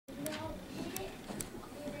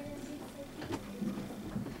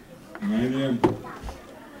Amen.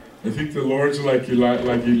 I think the Lord's like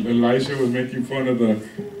Elijah was making fun of the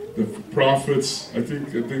prophets. I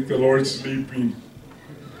think the Lord's sleeping.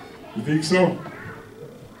 You think so?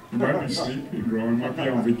 He might be sleeping, bro. He might be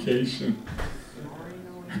on vacation.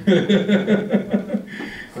 I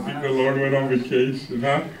think the Lord went on vacation,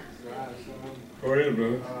 huh? Go ahead,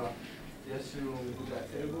 brother. Yesterday when we did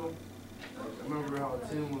that table, I remember how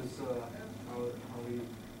Tim was, how he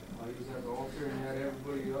was at the altar and he had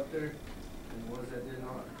everybody up there, and the ones that didn't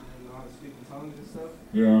know how to speak in tongues and stuff.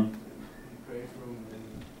 Yeah. He prayed for them, and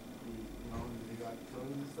they got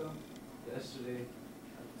tongues and stuff. Yesterday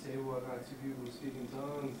at the table, I got 2 people speaking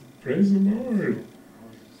tongues. Praise the Lord. I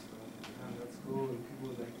was just man, that's cool. And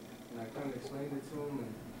people like, and I kind of explained it to them, and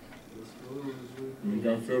it was cool. It was really cool. You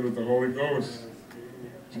got filled with the Holy Ghost.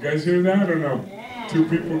 Did you guys hear that or no? 2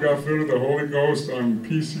 people got filled with the Holy Ghost on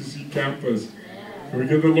PCC campus. Can we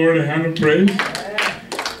give the Lord a hand of praise?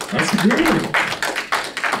 That's good.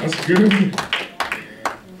 That's good.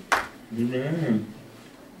 Amen.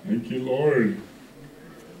 Thank you, Lord.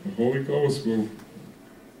 The Holy Ghost will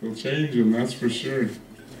change them, that's for sure.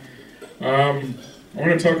 I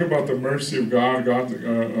want to talk about the mercy of God,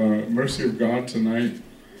 mercy of God tonight.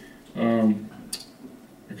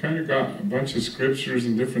 I kind of got a bunch of scriptures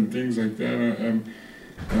and different things like that.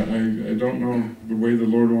 I don't know the way the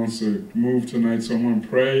Lord wants to move tonight, so I'm going to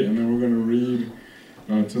pray, and then we're going to read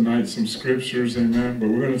tonight some scriptures, amen. But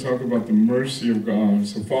we're going to talk about the mercy of God.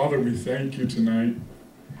 So, Father, we thank you tonight.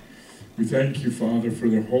 We thank you, Father, for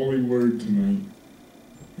the holy word tonight.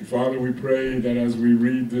 And Father, we pray that as we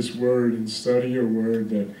read this word and study your word,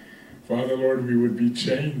 that, Father, Lord, we would be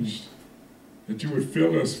changed. That you would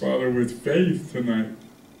fill us, Father, with faith tonight.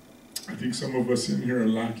 I think some of us in here are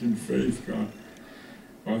lacking faith, God.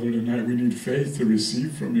 Father, tonight we need faith to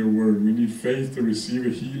receive from your word. We need faith to receive a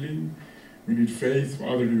healing. We need faith,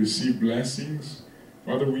 Father, to receive blessings.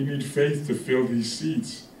 Father, we need faith to fill these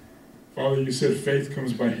seats. Father, you said faith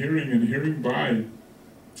comes by hearing, and hearing by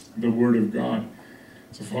the word of God.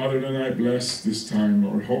 So, Father, tonight bless this time,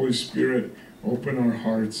 Lord. Holy Spirit, open our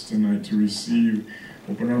hearts tonight to receive.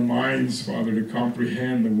 Open our minds, Father, to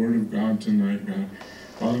comprehend the word of God tonight, God.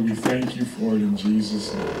 Father, we thank you for it in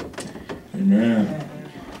Jesus' name. Amen.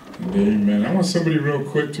 And amen. I want somebody real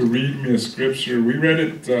quick to read me a scripture. We read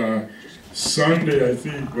it Sunday, I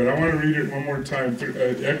think, but I want to read it one more time.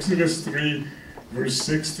 Exodus 3, verse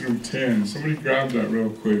 6 through 10. Somebody grab that real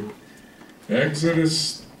quick.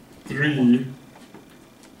 Exodus 3,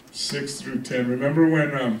 6 through 10. Remember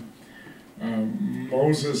when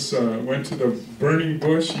Moses went to the burning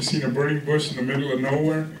bush? You seen a burning bush in the middle of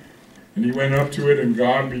nowhere? And he went up to it, and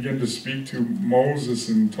God began to speak to Moses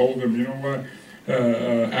and told him, you know what?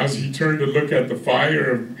 As he turned to look at the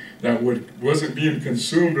fire that wasn't being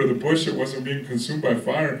consumed, or the bush that wasn't being consumed by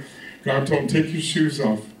fire, God told him, take your shoes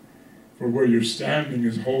off, for where you're standing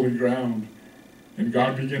is holy ground. And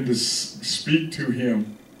God began to speak to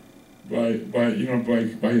him by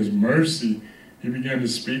his mercy. He began to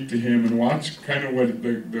speak to him, and watch kind of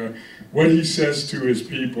what he says to his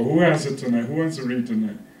people. Who has it tonight? Who wants to read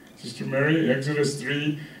tonight? Sister Mary, Exodus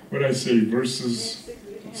 3, what did I say, verses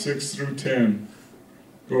 6 through 10.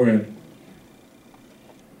 Go ahead.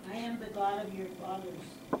 I am the God of your fathers,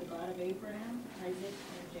 the God of Abraham, Isaac,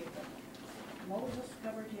 and Jacob. Moses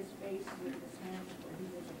covered his face with his hands, for he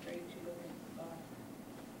was afraid to look at God.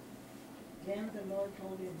 Then the Lord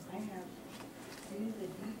told him, I have seen the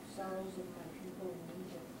deep sorrows of my people in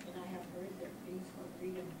Egypt, and I have heard their pleas for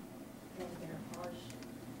freedom from their harsh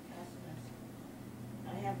taskmasters.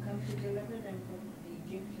 I have come to deliver them from the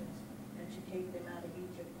Egyptians, and to take them out of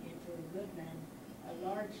Egypt into a good land, a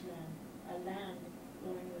large land, a land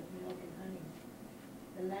flowing with milk and honey.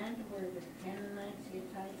 The land where the Canaanites,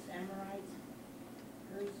 Hittites, Amorites,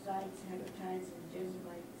 Perizzites, Hittites, and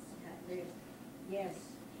Jebusites have lived. Yes,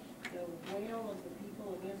 the wail of the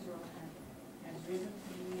people of Israel has risen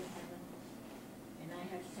to me in heaven, and I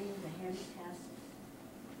have seen the heavy tasks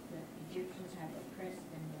that the Egyptians have oppressed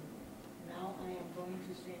them with. Now I am going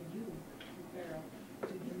to send you to Pharaoh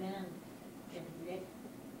to demand that let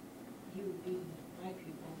you be my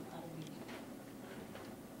people out of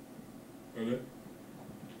Egypt.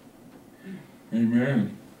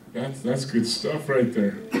 Amen. That's good stuff right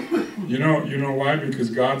there. You know why? Because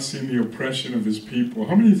God's seen the oppression of his people.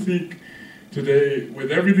 How many think today, with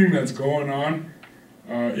everything that's going on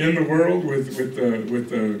in the world, with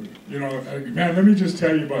the man, let me just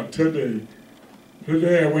tell you about today.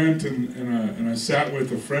 Today I went and I sat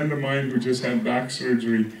with a friend of mine who just had back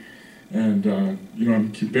surgery, and he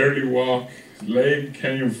could barely walk. His leg,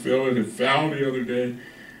 can't even feel it. It fell the other day.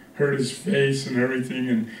 hurt his face and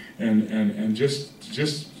everything, and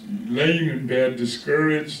just laying in bed,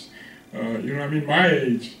 discouraged. You know what I mean? My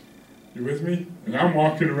age. You with me? And I'm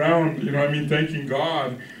walking around, you know what I mean, thanking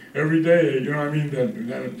God every day, you know what I mean,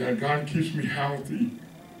 that God keeps me healthy.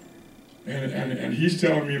 And he's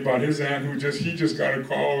telling me about his aunt who he just got a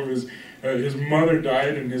call of his mother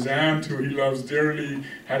died, and his aunt, who he loves dearly,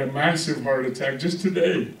 had a massive heart attack just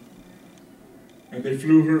today. And they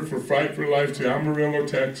flew her for Fight for Life to Amarillo,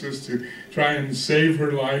 Texas, to try and save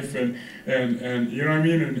her life, and you know what I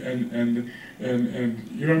mean, and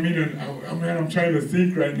you know what I mean, and oh man, I'm trying to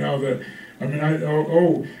think right now that, I mean,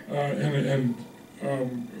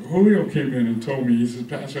 Julio came in and told me, he said,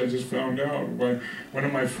 Pastor, I just found out by one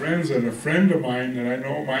of my friends, and a friend of mine that I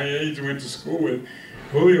know my age went to school with,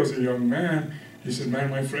 Julio's a young man, he said, man,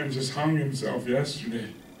 my friend just hung himself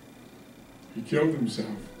yesterday. He killed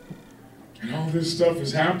himself. And all this stuff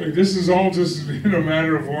is happening. This is all just in a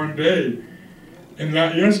matter of one day. And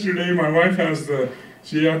yesterday, my wife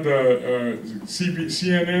she had the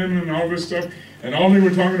CNN and all this stuff, and all they were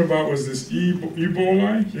talking about was this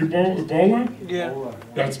Ebola? Yeah.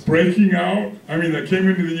 That's breaking out. I mean, that came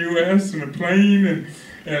into the U.S. in a plane,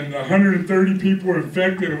 and 130 people are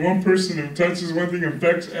infected, and one person who touches one thing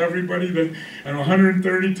infects everybody, and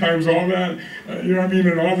 130 times all that, you know what I mean,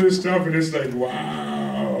 and all this stuff, and it's like,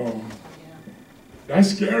 wow. That's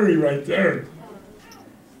scary right there.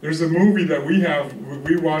 There's a movie that we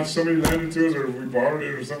watched, somebody lent it to us, or we borrowed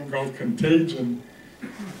it, or something called Contagion.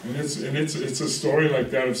 And it's a story like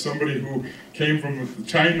that of somebody who came from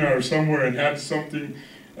China or somewhere and had something,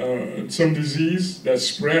 some disease that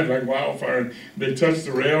spread like wildfire. They touched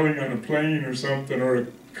the railing on a plane or something, or a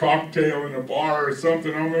cocktail in a bar or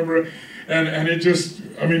something, I don't remember. And it just,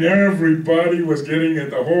 I mean, everybody was getting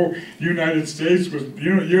it. The whole United States was,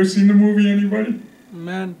 you ever seen the movie, anybody?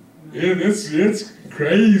 Man. It's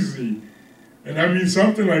crazy. And I mean,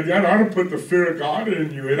 something like that ought to put the fear of God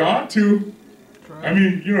in you. It ought to. I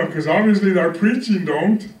mean, because obviously our preaching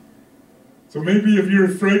don't. So maybe if you're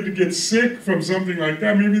afraid to get sick from something like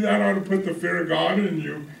that, maybe that ought to put the fear of God in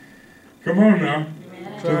you. Come on now.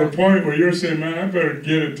 To the point where you're saying, man, I better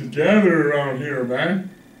get it together around here, man.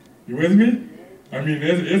 You with me? I mean,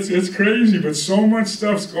 it's crazy, but so much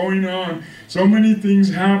stuff's going on. So many things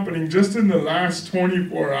happening just in the last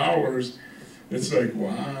 24 hours. It's like,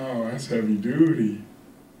 wow, that's heavy duty.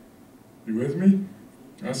 You with me?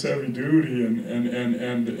 That's heavy duty, and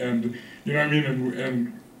you know what I mean,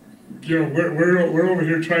 and we're over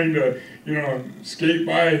here trying to, skate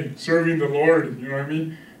by serving the Lord, you know what I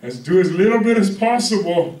mean? Do as little bit as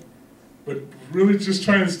possible, but really just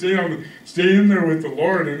trying to stay in there with the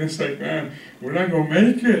Lord, and it's like, man, we're not gonna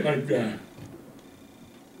make it like that.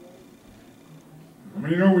 I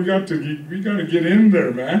mean, we got to get in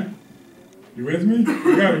there, man. You with me?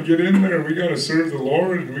 We got to get in there. We got to serve the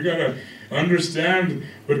Lord, and we got to understand.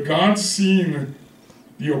 But God's seeing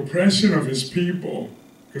the oppression of His people,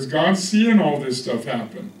 because God's seeing all this stuff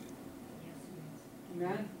happen.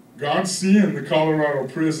 God's seeing the Colorado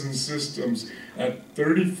prison systems at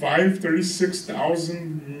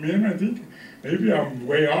 36,000 men, I think. Maybe I'm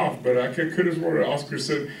way off, but I could have sworn Oscar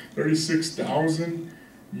said 36,000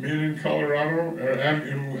 men in Colorado,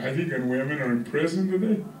 and I think in women are in prison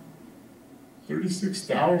today.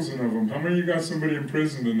 36,000 of them. How many of you got somebody in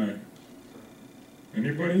prison tonight?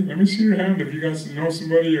 Anybody? Let me see your hand if you guys know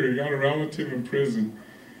somebody or you got a relative in prison.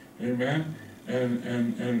 Amen.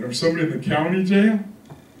 And or somebody in the county jail.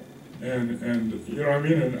 And you know what I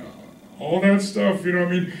mean? And all that stuff, you know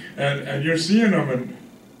what I mean? And you're seeing them, and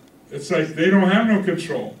it's like they don't have no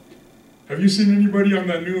control. Have you seen anybody on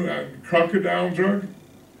that new crocodile drug?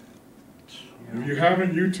 If you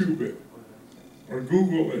haven't, YouTube it. Or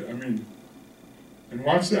Google it, and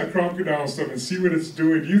watch that crocodile stuff and see what it's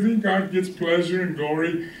doing. Do you think God gets pleasure and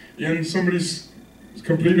glory in somebody's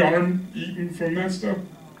complete arm eaten from that stuff?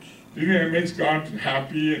 Do you think it makes God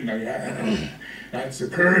happy and like, that's a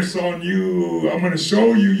curse on you, I'm going to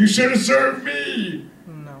show you, you should have served me?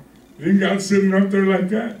 No. You think God's sitting up there like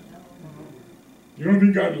that? You don't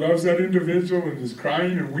think God loves that individual and is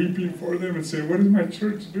crying and weeping for them and saying, what is my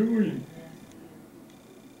church doing?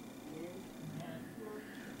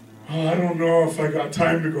 Oh, I don't know if I got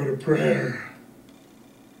time to go to prayer.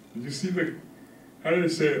 Did you see how did they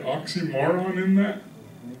say it, oxymoron in that?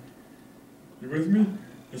 You with me?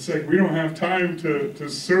 It's like we don't have time to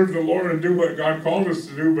serve the Lord and do what God called us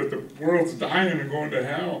to do, but the world's dying and going to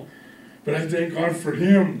hell. But I thank God for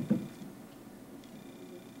Him,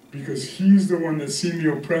 because He's the one that's seen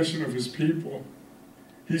the oppression of His people.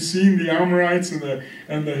 He's seen the Amorites and the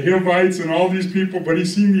Hivites and all these people, but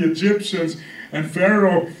He's seen the Egyptians and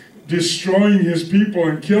Pharaoh. destroying his people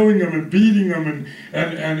and killing them and beating them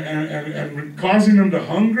and causing them to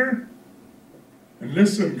hunger? And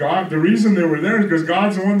listen, God, the reason they were there is because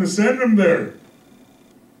God's the one that sent them there.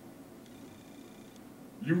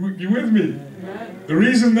 You with me? Amen. The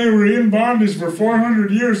reason they were in bondage for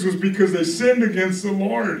 400 years was because they sinned against the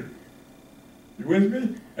Lord. You with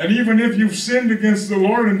me? And even if you've sinned against the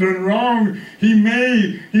Lord and done wrong,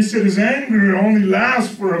 he said his anger only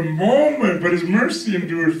lasts for a moment, but his mercy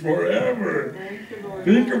endures forever.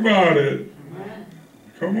 Think about it.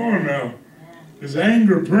 Come on now. His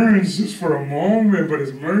anger burns just for a moment, but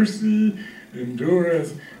his mercy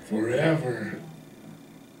endureth forever.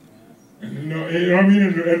 And you know what I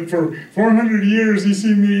mean? And for 400 years, he's a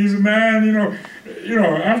man,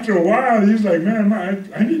 after a while, he's like, man,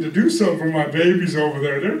 I need to do something for my babies over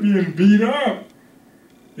there. They're being beat up.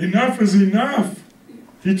 Enough is enough.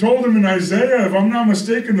 He told them in Isaiah, if I'm not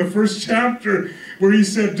mistaken, the first chapter, where he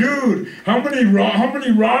said, dude, how many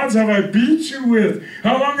rods have I beat you with?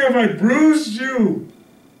 How long have I bruised you?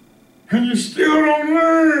 And you still don't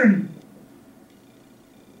learn.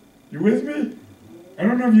 You with me? I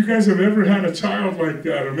don't know if you guys have ever had a child like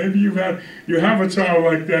that, or maybe you have a child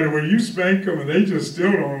like that where you spank them and they just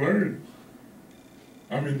still don't learn.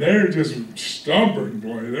 I mean, they're just stubborn,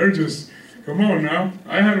 boy. They're just, come on now.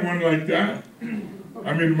 I had one like that.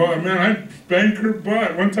 I mean, man, I spanked her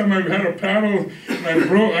butt. One time I had a paddle, and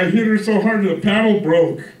I hit her so hard that the paddle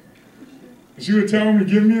broke. And she would tell me,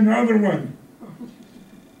 give me another one.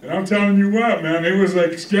 And I'm telling you what, man, it was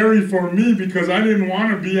like scary for me because I didn't want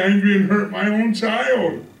to be angry and hurt my own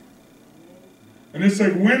child. And it's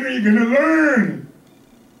like, when are you going to learn?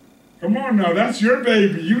 Come on now, that's your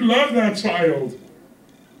baby. You love that child.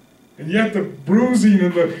 And yet the bruising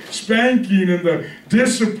and the spanking and the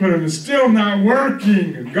discipline is still not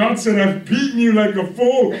working. And God said, I've beaten you like a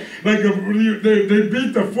fool. They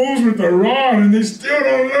beat the fools with a rod and they still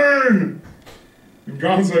don't learn. And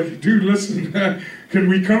God's like, dude, listen, can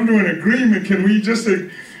we come to an agreement? Can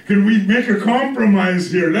we make a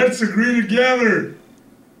compromise here? Let's agree together.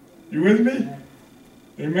 You with me?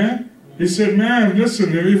 Amen? He said, man,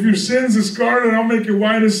 listen, if your sins are scarlet, I'll make it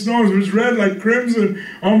white as snow. If it's red like crimson,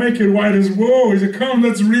 I'll make it white as wool. He said, come,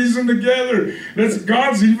 let's reason together.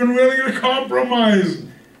 God's even willing to compromise.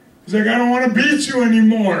 He's like, I don't want to beat you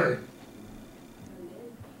anymore.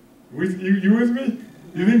 You with me?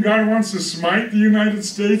 You think God wants to smite the United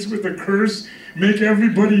States with a curse, make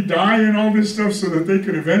everybody die and all this stuff so that they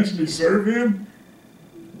can eventually serve him?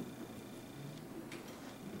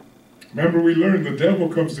 Remember, we learned the devil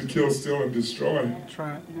comes to kill, steal, and destroy. That's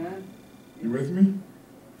right. You with me?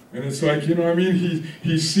 And it's like, you know what I mean?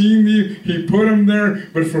 He's seen me, he put him there,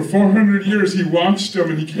 but for 400 years he watched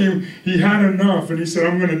him and he had enough, and he said,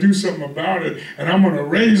 I'm going to do something about it, and I'm going to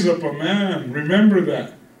raise up a man. Remember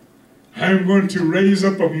that. I'm going to raise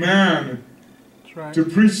up a man to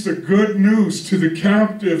preach the good news to the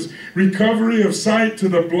captives, recovery of sight to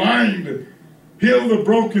the blind, heal the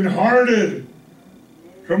brokenhearted.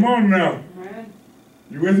 Come on now.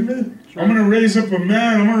 You with me? I'm going to raise up a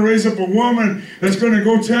man, I'm going to raise up a woman that's going to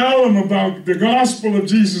go tell them about the gospel of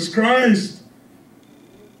Jesus Christ.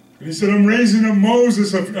 And he said, I'm raising up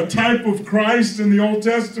Moses, a type of Christ in the Old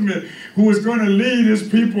Testament, who is going to lead his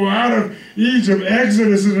people out of Egypt,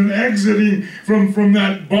 Exodus, and exiting from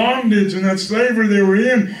that bondage and that slavery they were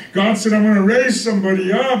in. God said, I'm going to raise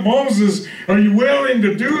somebody up. Moses, are you willing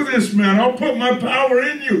to do this, man? I'll put my power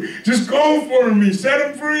in you. Just go for me.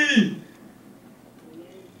 Set him free.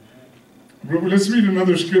 Let's read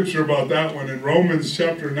another scripture about that one in Romans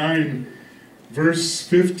chapter 9, verse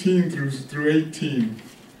 15 through 18.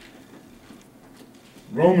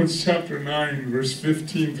 Romans chapter 9, verse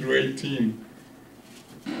 15 through 18.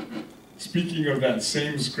 Speaking of that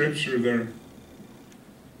same scripture there.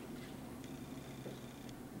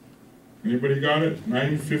 Anybody got it?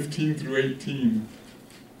 9:15 through 18.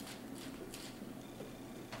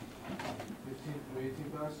 15 through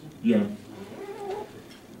 18, Pastor? Yeah.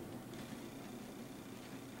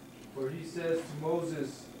 For he says to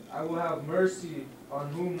Moses, I will have mercy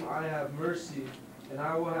on whom I have mercy, and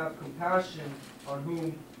I will have compassion on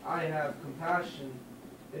whom I have compassion.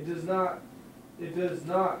 It does not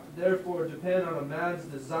therefore depend on a man's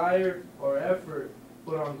desire or effort,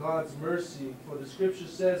 but on God's mercy. For the scripture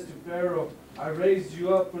says to Pharaoh, I raised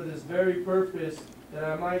you up for this very purpose, that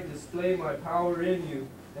I might display my power in you,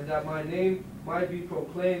 and that my name might be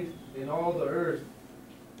proclaimed in all the earth.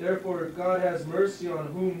 Therefore God has mercy on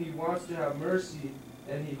whom he wants to have mercy,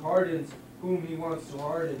 and he hardens whom he wants to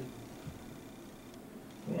harden.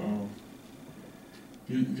 Wow.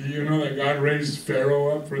 Do you know that God raised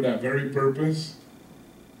Pharaoh up for that very purpose?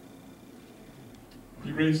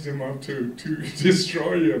 He raised him up to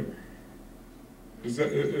destroy him.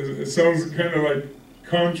 It sounds kind of like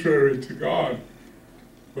contrary to God.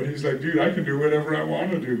 But he's like, dude, I can do whatever I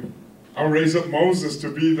want to do. I'll raise up Moses to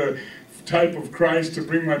be the type of Christ to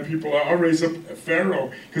bring my people out. I'll raise up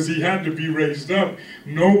Pharaoh because he had to be raised up.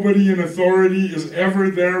 Nobody in authority is ever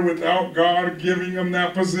there without God giving them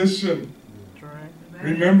that position. That's right.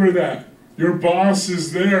 Remember that. Your boss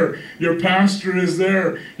is there. Your pastor is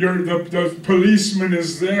there. The policeman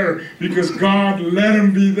is there because God let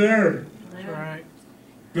him be there. That's right.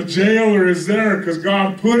 The jailer is there because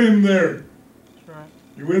God put him there. That's right.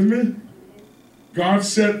 You with me? God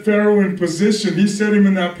set Pharaoh in position. He set him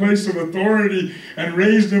in that place of authority and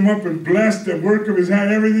raised him up and blessed the work of his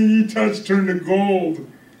hand. Everything he touched turned to gold.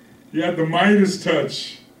 He had the Midas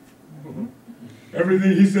touch.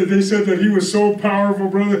 Everything they said that he was so powerful,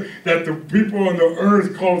 brother, that the people on the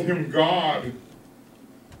earth called him God.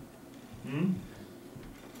 And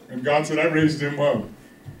God said, I raised him up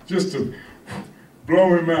just to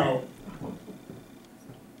blow him out.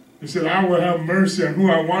 He said, I will have mercy on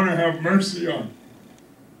who I want to have mercy on.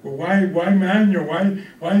 Well, why Manuel?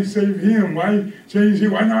 Why save him? Why change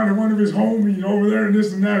him? Why not one of his homies over there and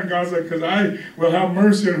this and that? And God's like, because I will have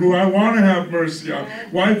mercy on who I want to have mercy on.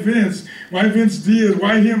 Why Vince? Why Vince Diaz?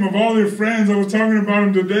 Why him? Of all their friends, I was talking about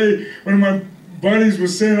him today. One of my buddies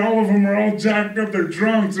was saying all of them are all jacked up. They're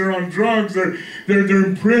drunks. They're on drugs. They're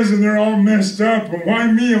in prison. They're all messed up. And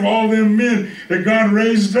why me of all them men that God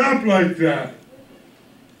raised up like that?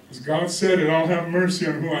 Because God said it, I'll have mercy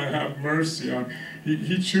on who I have mercy on.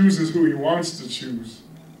 He chooses who he wants to choose.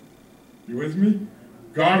 You with me?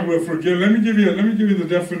 God will forgive. Let me give you the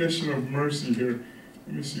definition of mercy here.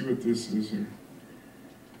 Let me see what this is here.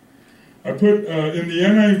 I put in the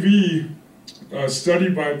NIV study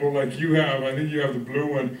Bible like you have, I think you have the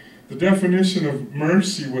blue one, the definition of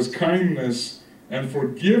mercy was kindness and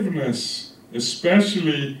forgiveness,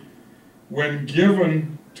 especially when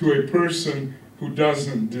given to a person who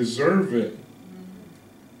doesn't deserve it.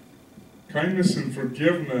 Kindness and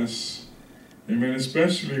forgiveness, amen,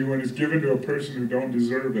 especially when it's given to a person who don't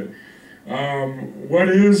deserve it. What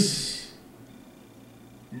is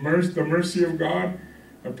the mercy of God?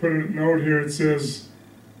 I put a note here, it says,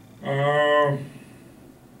 the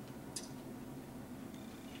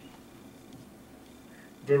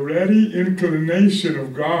ready inclination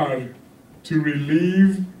of God to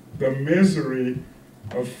relieve the misery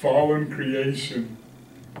of fallen creation.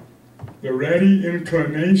 The ready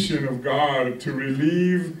inclination of God to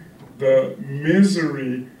relieve the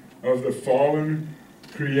misery of the fallen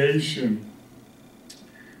creation.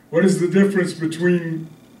 What is the difference between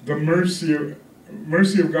the mercy of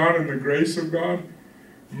God and the grace of God?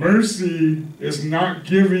 Mercy is not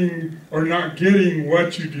giving or not getting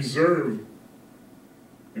what you deserve.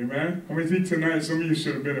 Amen? How many think tonight some of you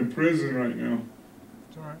should have been in prison right now?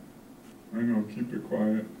 That's all right. I know, keep it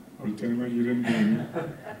quiet. Pretend like you didn't hear me.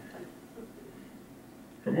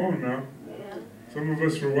 Come on now. Some of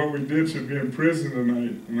us, for what we did, should be in prison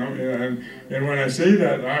tonight. And when I say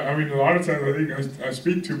that, I mean, a lot of times I think I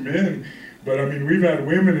speak to men, but I mean, we've had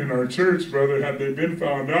women in our church, brother, had they been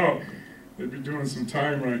found out, they'd be doing some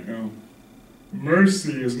time right now.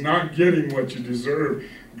 Mercy is not getting what you deserve.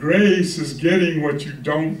 Grace is getting what you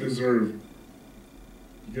don't deserve.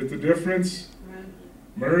 You get the difference?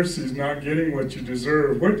 Mercy is not getting what you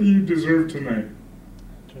deserve. What do you deserve tonight?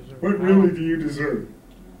 What really do you deserve?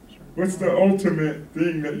 What's the ultimate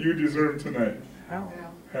thing that you deserve tonight? Hell.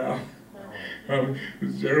 Hell.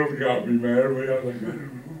 Gerald got me, man. Everybody else like, I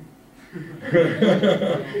don't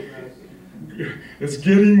know. It's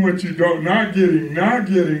getting what you don't, not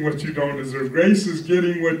getting what you don't deserve. Grace is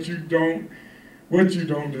getting what you don't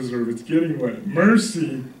deserve. It's getting what?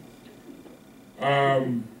 Mercy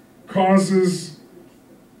causes,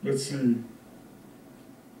 let's see,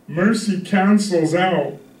 mercy cancels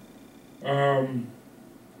out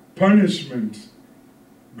punishment.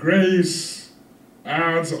 Grace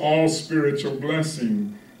adds all spiritual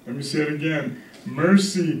blessing. Let me say it again.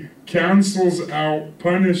 Mercy cancels out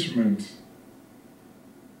punishment.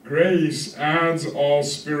 Grace adds all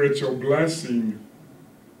spiritual blessing.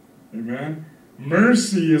 Amen.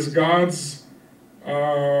 Mercy is God's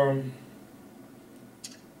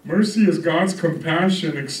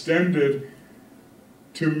compassion extended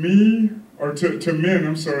to me, or to men,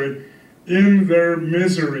 I'm sorry, in their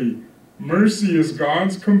misery. Mercy is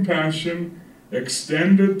God's compassion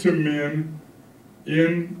extended to men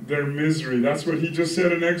in their misery. That's what he just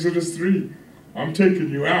said in Exodus 3. I'm taking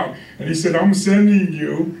you out. And he said, I'm sending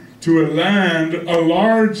you to a land, a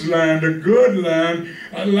large land, a good land,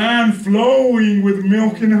 a land flowing with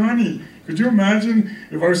milk and honey. Could you imagine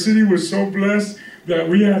if our city was so blessed that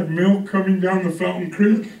we had milk coming down the Fountain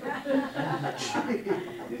Creek?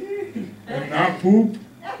 And not poop?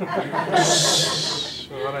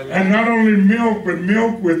 And not only milk, but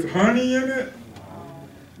milk with honey in it?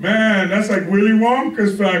 Man, that's like Willy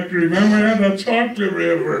Wonka's factory. Man, we had that chocolate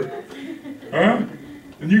river. Huh?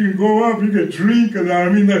 And you can go up, you can drink of that. I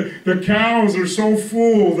mean, the cows are so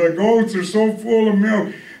full, the goats are so full of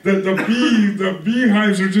milk, that the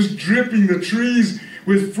beehives are just dripping, the trees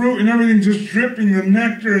with fruit and everything just dripping, the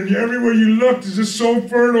nectar, and everywhere you look is just so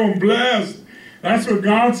fertile and blessed. That's what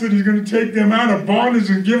God said He's going to take them out of bondage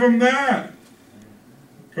and give them that.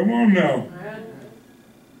 Come on now.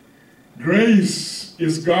 Grace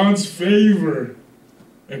is God's favor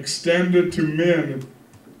extended to men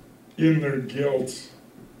in their guilt.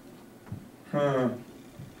 Let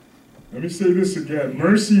me say this again.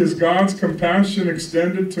 Mercy is God's compassion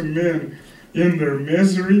extended to men in their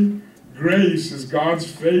misery. Grace is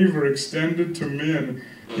God's favor extended to men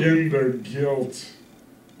in their guilt.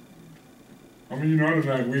 I mean, you know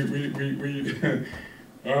that we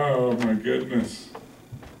oh my goodness.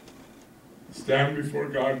 Stand before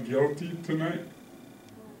God guilty tonight?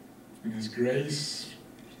 And His grace,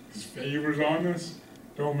 His favors on us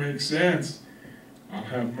don't make sense. I'll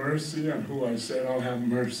have mercy on who I said I'll have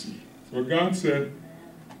mercy. That's what God said.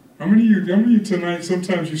 How many of you tonight,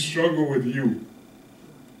 sometimes you struggle with you?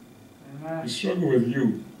 You struggle with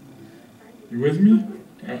you. You with me?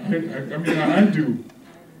 I mean, I do.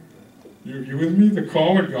 You with me? The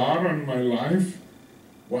call of God on my life?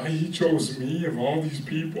 Why He chose me of all these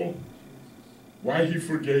people? Why He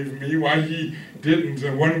forgave me? Why He didn't?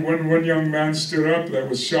 And one young man stood up that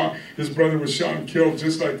was shot. His brother was shot and killed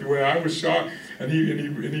just like the way I was shot. And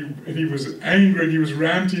he was angry and he was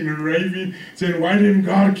ranting and raving, saying, "Why didn't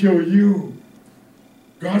God kill you?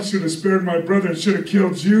 God should have spared my brother and should have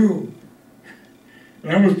killed you."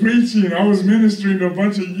 And I was preaching, I was ministering to a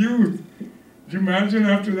bunch of youth. Could you imagine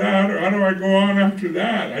after that? How do I go on after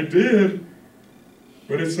that? I did.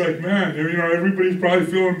 But it's like, man, you know, everybody's probably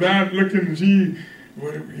feeling bad, looking, gee,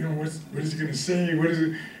 what is he going to say? What is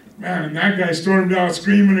it? Man, and that guy stormed out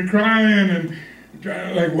screaming and crying, and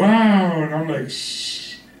like, wow. And I'm like,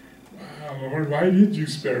 shh, wow, Lord, why did you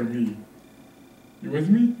spare me? You with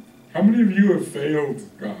me? How many of you have failed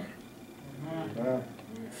God?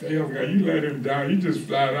 Failed God. You let Him down. You just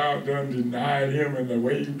flat out done denied Him and the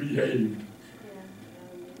way you behaved.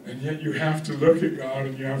 And yet you have to look at God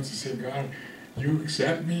and you have to say, God, you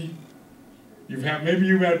accept me? Maybe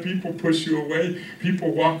you've had people push you away,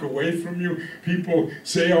 people walk away from you, people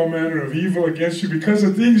say all manner of evil against you because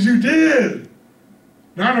of things you did.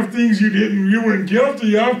 Not of things you weren't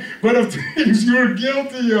guilty of, but of things you were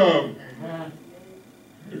guilty of.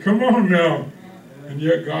 Come on now. And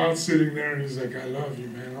yet God's sitting there and He's like, I love you,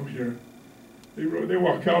 man, I'm here. They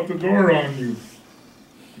walk out the door on you.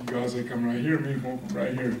 And God's like, I'm right here, man, I'm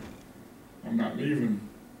right here. I'm not leaving.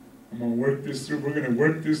 I'm going to work this through. We're going to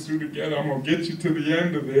work this through together. I'm going to get you to the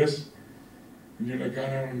end of this. And you're like, God,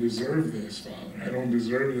 I don't deserve this, Father. I don't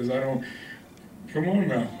deserve this. Come on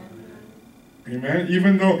now. Amen.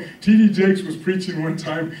 Even though T.D. Jakes was preaching one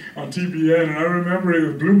time on TBN, and I remember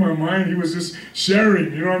it blew my mind. He was just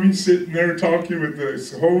sharing, you know what I mean, sitting there talking with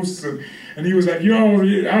the hosts, and he was like, yo,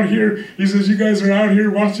 out here, he says, you guys are out here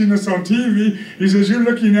watching us on TV. He says, you're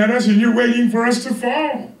looking at us and you're waiting for us to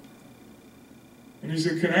fall. And he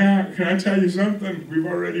said, can I tell you something? We've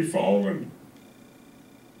already fallen.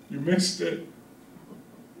 You missed it.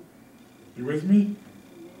 You with me?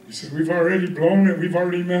 He said, we've already blown it. We've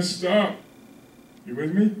already messed up. You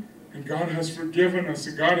with me? And God has forgiven us,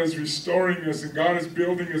 and God is restoring us, and God is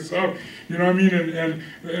building us up. You know what I mean? And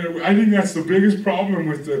I think that's the biggest problem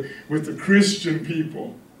with the Christian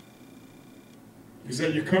people. Is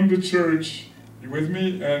that you come to church, you with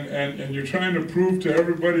me? And you're trying to prove to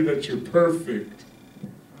everybody that you're perfect.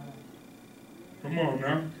 Come on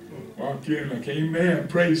now. Walk in like, amen,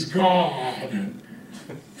 praise God. I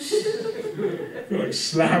feel like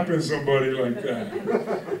slapping somebody like that.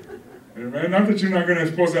 Amen. Not that you're not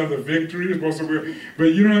supposed to have the victory, you're supposed to, but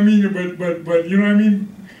you know what I mean. But you know what I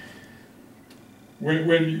mean.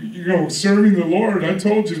 When you know, serving the Lord, I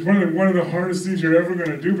told you, it's one of the hardest things you're ever going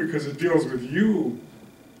to do because it deals with you.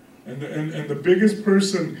 And the biggest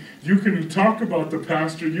person, you can talk about the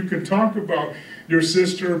pastor, you can talk about your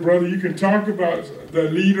sister or brother, you can talk about the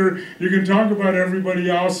leader, you can talk about everybody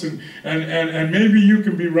else, and maybe you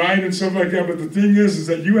can be right and stuff like that, but the thing is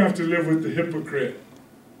that you have to live with the hypocrite.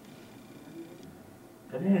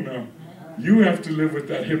 Come on now. You have to live with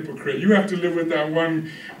that hypocrite. You have to live with that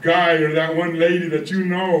one guy or that one lady that you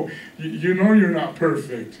know you're not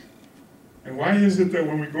perfect. And why is it that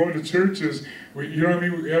when we go into churches, you know what I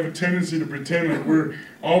mean, we have a tendency to pretend like we're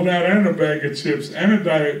all that and a bag of chips and a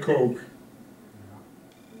Diet Coke?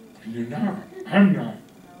 And you're not. I'm not.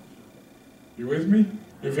 You with me?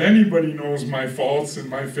 If anybody knows my faults and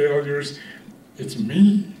my failures, it's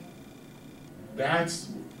me. That's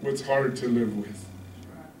what's hard to live with.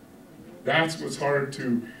 That's what's hard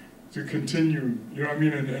to continue, you know what I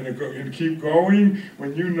mean, and keep going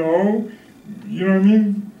when you know what I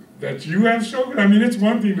mean, that you have struggled. I mean, it's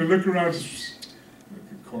one thing to look around, look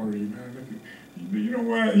at Corey, man, look at, you know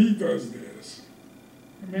what, he does this.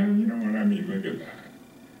 Man, you know what I mean, look at that.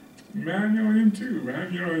 Man, you know him too,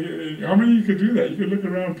 man. You know, how many of you could do that? You could look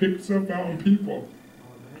around and pick stuff out on people.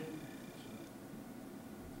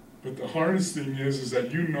 But the hardest thing is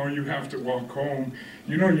that you know you have to walk home.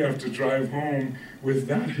 You know you have to drive home with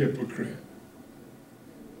that hypocrite.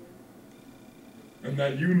 And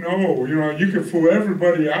that you know, you can fool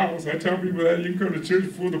everybody else. I tell people that you can go to church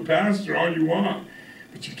and fool the pastor all you want,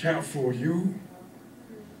 but you can't fool you.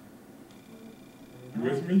 You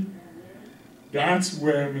with me? That's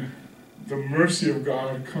when the mercy of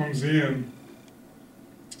God comes in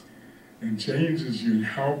and changes you and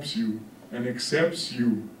helps you and accepts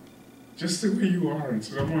you just the way you are and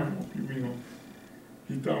says, I'm going to help you, Milo.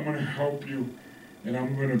 He thought, I'm going to help you and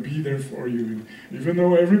I'm going to be there for you. And even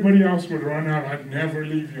though everybody else would run out, I'd never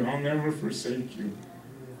leave you. I'll never forsake you.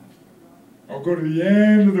 I'll go to the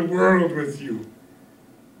end of the world with you.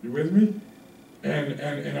 You with me? And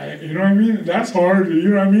I, you know what I mean? That's hard. You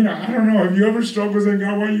know what I mean? I don't know. Have you ever struggled saying,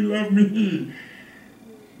 God, why you love me?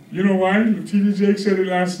 You know why? T.D. Jakes said it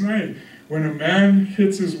last night. When a man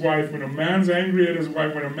hits his wife, when a man's angry at his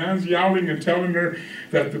wife, when a man's yelling and telling her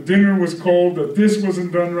that the dinner was cold, that this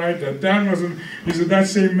wasn't done right, that wasn't, he said that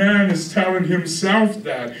same man is telling himself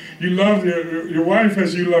that. You love your wife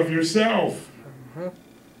as you love yourself.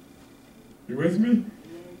 You with me?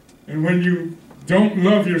 And when you don't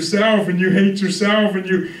love yourself and you hate yourself and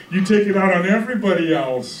you take it out on everybody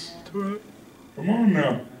else. Come on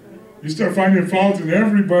now. You start finding fault in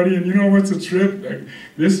everybody, and you know what's a trip? Like,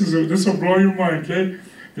 this will blow your mind, okay?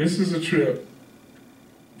 This is a trip.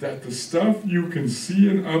 That the stuff you can see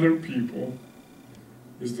in other people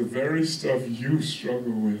is the very stuff you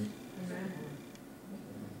struggle with.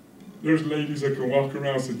 There's ladies that can walk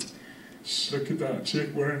around and say, shh, look at that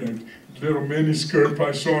chick wearing a little mini skirt,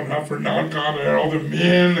 probably showing half her knock on there, all the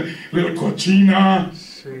men, little cochina.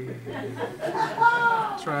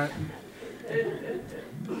 That's right.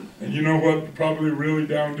 And you know what? Probably really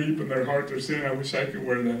down deep in their heart, they're saying, I wish I could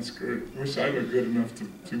wear that skirt. I wish I looked good enough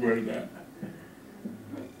to wear that.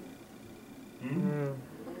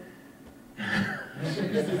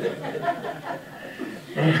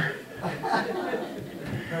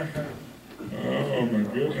 Oh my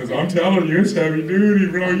goodness. I'm telling you, it's heavy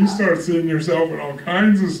duty, bro. You start seeing yourself in all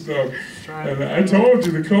kinds of stuff. And I told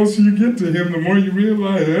you, the closer you get to him, the more you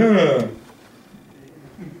realize,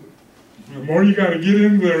 the more you got to get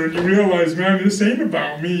in there and you realize, man, this ain't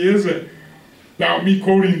about me, is it? About me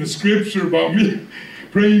quoting the scripture, about me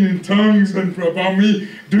praying in tongues, and about me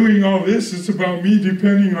doing all this. It's about me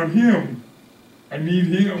depending on him. I need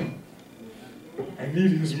him. I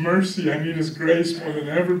need his mercy. I need his grace more than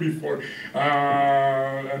ever before.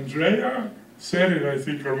 Andrea said it, I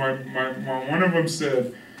think, or my one of them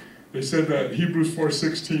said, they said that Hebrews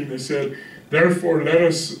 4:16, they said, therefore let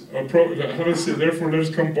us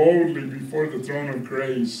come boldly before the throne of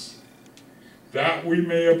grace, that we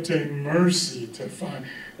may obtain mercy to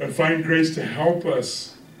find grace to help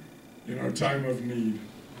us in our time of need.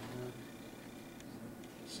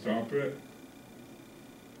 Stop it.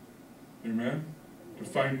 Amen? To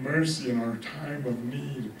find mercy in our time of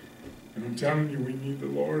need. And I'm telling you, we need the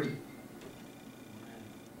Lord.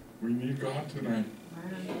 We need God tonight.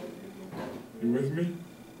 You with me?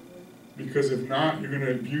 Because if not, you're going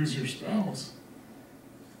to abuse your spouse.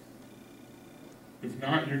 If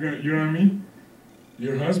not, you're going to, you know what I mean?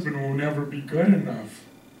 Your husband will never be good enough.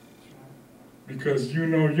 Because you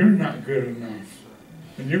know you're not good enough.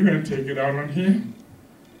 And you're going to take it out on him.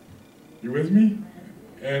 You with me?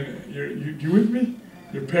 And you with me?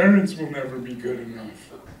 Your parents will never be good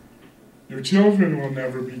enough. Your children will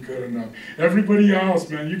never be good enough. Everybody else,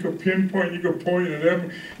 man, you could pinpoint, you could point at them,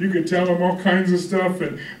 you could tell them all kinds of stuff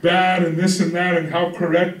and bad and this and that and how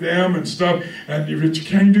correct them and stuff, but you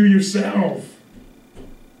can't do yourself.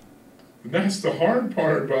 And that's the hard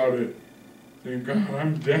part about it. Saying, God,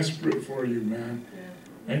 I'm desperate for you, man.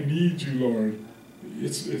 I need you, Lord.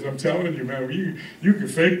 I'm telling you, man, you can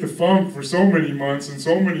fake the funk for so many months and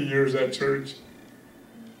so many years at church.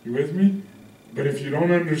 You with me? But if you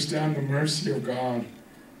don't understand the mercy of God,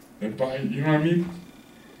 that by, you know what I mean?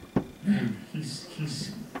 man,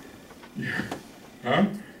 huh?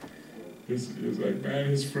 It's like, man,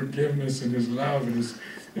 his forgiveness and his love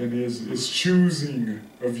and his choosing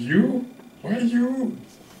of you. Why you?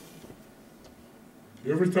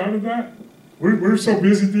 You ever thought of that? We're so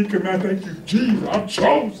busy thinking, man, thank you, Jesus, I'm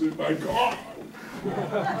chosen by God.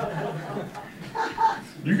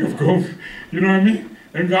 You can go, you know what I mean?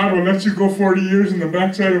 And God will let you go 40 years in the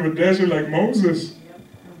backside of a desert like Moses.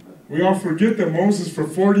 We all forget that Moses for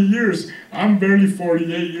 40 years, I'm barely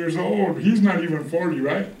 48 years old. He's not even 40,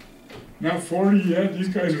 right? Not 40 yet. These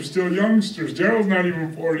guys are still youngsters. Gerald's not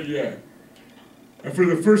even 40 yet. And for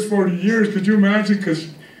the first 40 years, could you imagine?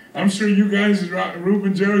 Because I'm sure you guys,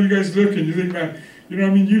 Reuben, Gerald, you guys look and you think, man, you know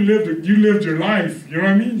what I mean? You lived your life. You know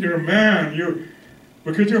what I mean? You're a man.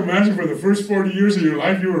 But could you imagine for the first 40 years of your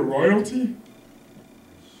life, you were royalty?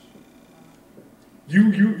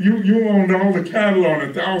 You owned all the cattle on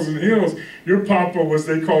 1,000 hills. Your papa was,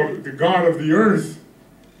 they called it, the God of the earth.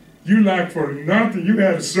 You lacked for nothing. You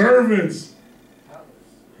had servants.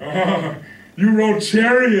 You rode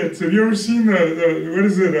chariots. Have you ever seen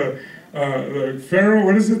the Pharaoh?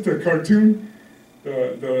 What is it? The cartoon?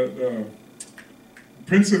 The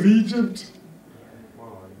Prince of Egypt?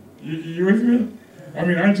 You with me? I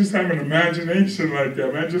mean, I just have an imagination like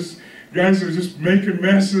that, man. Guys are just making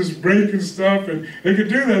messes, breaking stuff, and they could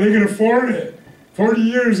do that. They could afford it. 40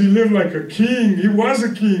 years, he lived like a king. He was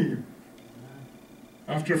a king.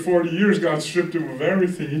 After 40 years, God stripped him of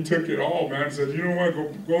everything. He took it all, man. Said, you know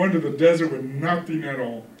what? Go into the desert with nothing at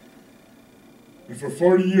all. And for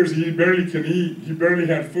 40 years, he barely can eat. He barely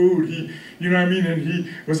had food. You know what I mean? And he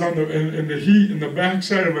was on in the heat in the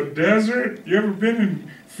backside of a desert. You ever been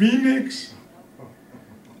in Phoenix?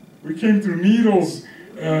 We came through needles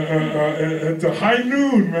at the high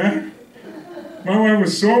noon, man. My wife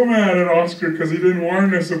was so mad at Oscar because he didn't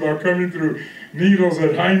warn us about coming through needles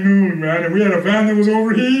at high noon, man. And we had a van that was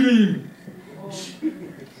overheating.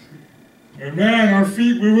 And man, our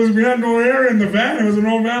feet, we had no air in the van. It was an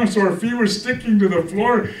old van, so our feet were sticking to the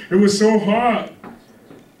floor. It was so hot.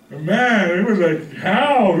 And man, it was like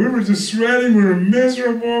hell. We were just sweating. We were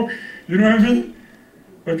miserable. You know what I mean?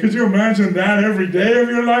 But could you imagine that every day of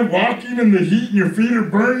your life, walking in the heat and your feet are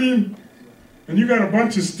burning? And you got a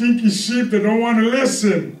bunch of stinky sheep that don't want to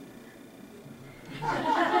listen.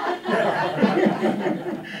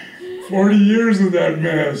 40 years of that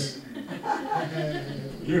mess.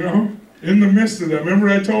 You know? In the midst of that. Remember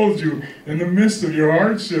I told you, in the midst of your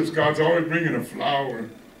hardships, God's always bringing a flower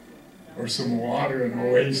or some water, an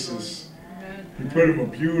oasis. He put him a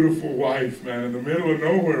beautiful wife, man, in the middle of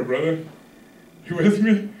nowhere, brother. You with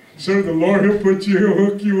me? Serve the Lord, he'll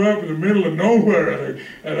hook you up in the middle of nowhere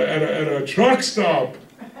at a truck stop.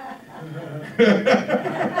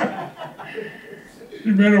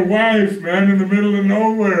 He met a wife, man, in the middle of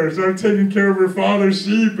nowhere. Started taking care of her father's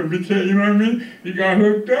sheep and became, you know what I mean? He got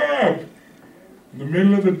hooked up. In the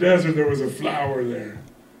middle of the desert, there was a flower there.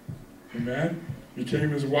 Amen? Became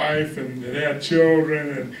his wife, and they had children,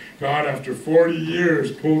 and God, after 40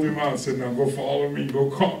 years, pulled him out and said, now go follow me, go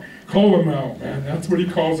call him out, man. That's what he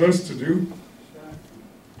calls us to do.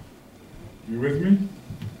 You with me?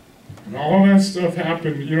 And all that stuff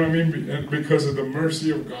happened, you know what I mean, because of the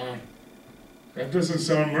mercy of God. That doesn't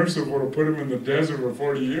sound merciful to put him in the desert for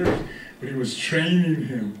 40 years, but he was training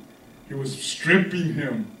him. He was stripping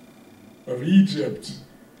him of Egypt.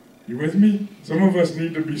 You with me? Some of us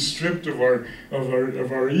need to be stripped of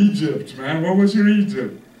our Egypt, man. What was your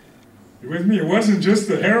Egypt? You with me? It wasn't just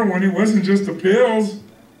the heroin. It wasn't just the pills.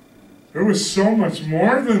 There was so much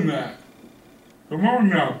more than that. Come on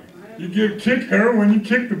now. You kick heroin, you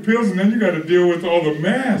kick the pills, and then you got to deal with all the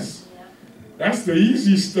mess. That's the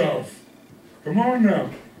easy stuff. Come on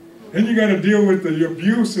now. Then you got to deal with the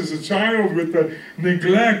abuse as a child, with the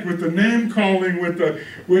neglect, with the name calling,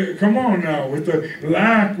 come on now, with the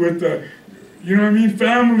lack, with the, you know what I mean,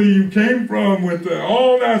 family you came from, with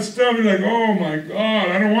all that stuff. You're like, oh my God,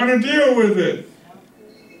 I don't want to deal with it.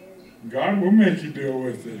 God will make you deal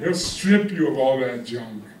with it. He'll strip you of all that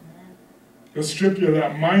junk. He'll strip you of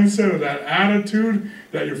that mindset, of that attitude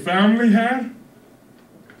that your family had.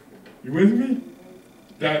 You with me?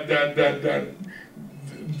 That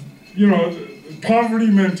you know, poverty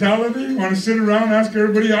mentality. You want to sit around and ask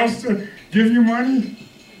everybody else to give you money?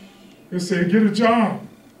 He'll say, get a job.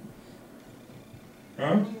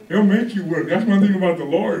 Huh? He'll make you work. That's one thing about the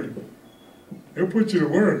Lord. He'll put you to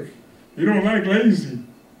work. He don't like lazy.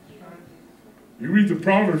 You read the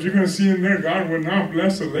Proverbs, you're going to see in there, God will not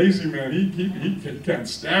bless a lazy man. He can't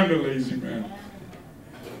stand a lazy man.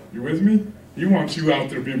 You with me? He wants you out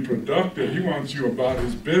there being productive. He wants you about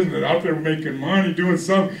his business, out there making money, doing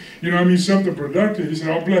something, something productive. He said,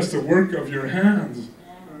 I'll bless the work of your hands.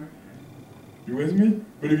 You with me?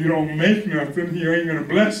 But if you don't make nothing, he ain't going to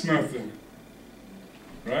bless nothing.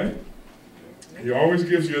 Right? He always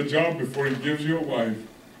gives you a job before he gives you a wife.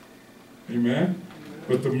 Amen?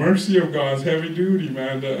 But the mercy of God is heavy duty,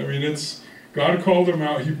 man. God called them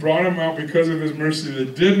out. He brought them out because of his mercy. They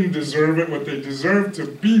didn't deserve it, but they deserved to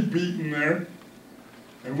be beaten there.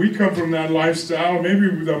 And we come from that lifestyle, maybe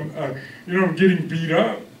with getting beat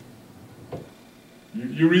up.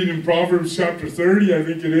 You read in Proverbs chapter 30, I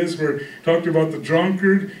think it is, where it talked about the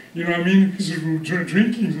drunkard. You know what I mean? Because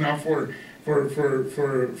drinking's now for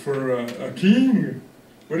a king.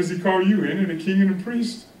 What does he call you? Ain't it a king and a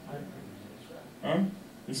priest? Huh?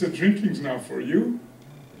 He said drinking's not for you.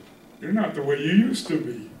 You're not the way you used to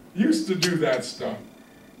be. You used to do that stuff.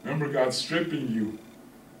 Remember, God's stripping you.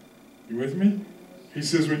 You with me? He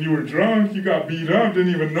says when you were drunk, you got beat up,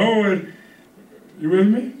 didn't even know it. You with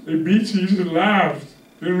me? They beat you, you just laughed.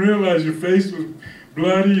 Didn't realize your face was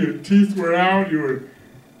bloody, your teeth were out, you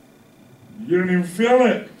didn't even feel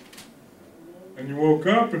it. And you woke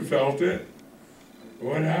up and felt it.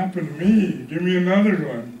 What happened to me? Give me another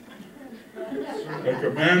one. Like a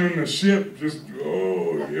man on a ship, just,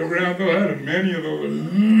 you ever had those? I had many of those.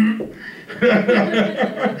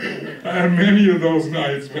 I had many of those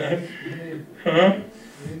nights, man. Huh?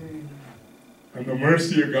 And the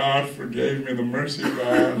mercy of God forgave me. The mercy of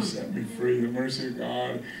God set me free. The mercy of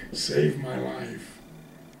God saved my life.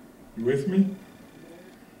 You with me?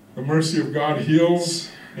 The mercy of God heals.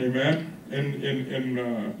 Amen.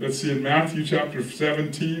 Let's see, in Matthew chapter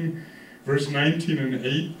 17, verse 19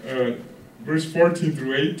 and verse 14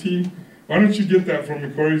 through 18. Why don't you get that for me,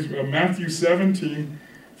 Corey? Matthew 17,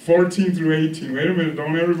 14 through 18. Wait a minute,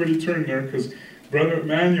 don't everybody turn there, because Brother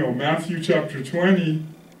Emmanuel, Matthew chapter 20,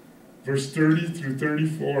 verse 30 through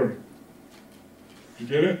 34. Did you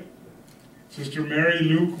get it? Sister Mary,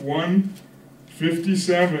 Luke 1,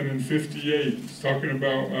 57 and 58. It's talking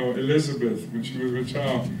about Elizabeth when she was a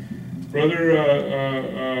child. Brother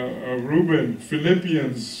Reuben,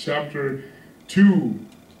 Philippians chapter 2,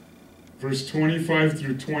 verse 25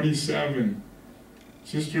 through 27.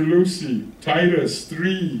 Sister Lucy, Titus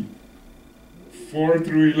 3, 4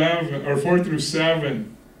 through 11, or 4 through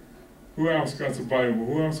 7. Who else got the Bible?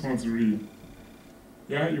 Who else wants to read?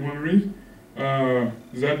 Yeah, you want to read?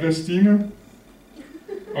 Is that Destina?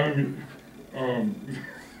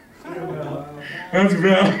 That's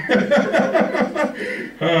Val.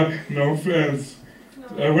 No offense.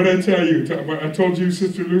 What did I tell you? I told you,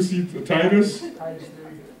 Sister Lucy, Titus?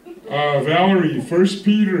 Valerie, 1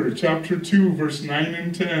 Peter chapter 2, verse 9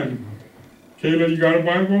 and 10. Kayla, you got a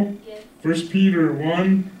Bible? Yes. 1 Peter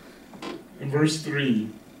 1 and verse 3.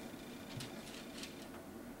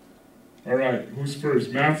 All right, who's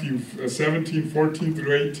first? Matthew 17, 14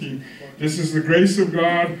 through 18. This is the grace of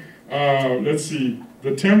God. Let's see.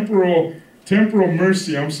 The temporal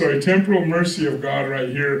mercy of God right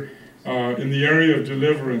here in the area of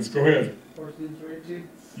deliverance. Go ahead. 14 through 18?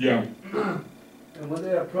 Yeah. And when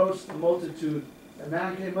they approached the multitude, a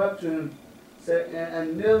man came up to him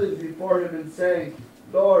and kneeling before him and saying,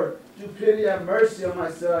 Lord, do pity, have mercy on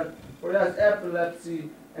my son, for he has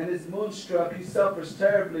epilepsy and is moonstruck. He suffers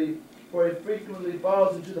terribly, for he frequently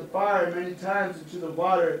falls into the fire, many times into the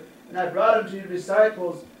water. And I brought him to your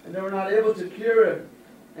disciples, and they were not able to cure him.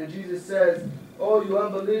 And Jesus says, Oh, you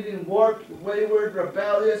unbelieving, warped, wayward,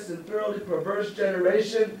 rebellious, and thoroughly perverse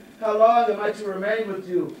generation, how long am I to remain with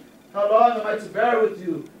you? How long am I to bear with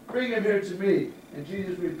you? Bring him here to me. And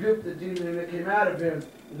Jesus rebuked the demon, and it came out of him,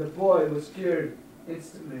 and the boy was cured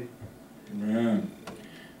instantly. Amen.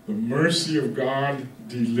 The mercy of God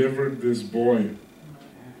delivered this boy.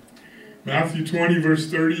 Matthew 20, verse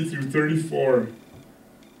 30 through 34.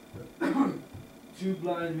 2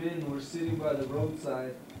 blind men were sitting by the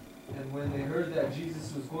roadside, and when they heard that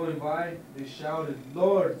Jesus was going by, they shouted,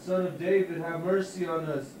 Lord, Son of David, have mercy on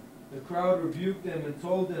us. The crowd rebuked them and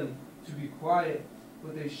told them to be quiet,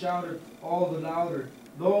 but they shouted all the louder,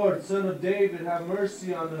 Lord, Son of David, have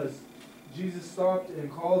mercy on us. Jesus stopped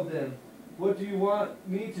and called them. What do you want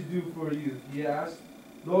me to do for you? He asked.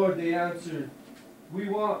 Lord, they answered, we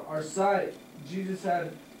want our sight. Jesus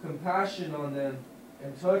had compassion on them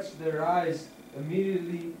and touched their eyes.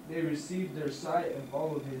 Immediately they received their sight and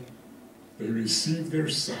followed him. They received their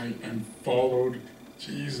sight and followed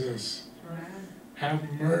Jesus. Have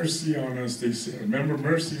mercy on us, they said. Remember,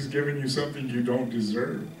 mercy's giving you something you don't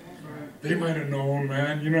deserve. They might have known,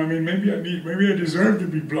 man. You know what I mean? Maybe I deserve to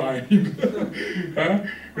be blind. Huh?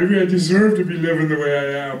 Maybe I deserve to be living the way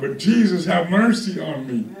I am. But Jesus, have mercy on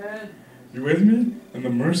me. You with me? And the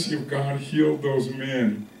mercy of God healed those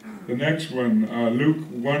men. The next one, Luke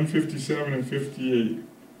 1:57 and 58.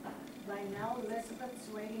 By now Elizabeth's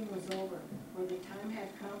waiting was over, for the time had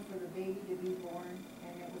come for the baby to be born,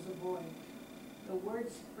 and it was a boy. The word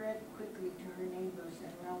spread quickly to her neighbors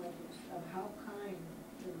and relatives of how kind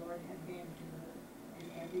the Lord had been to her, and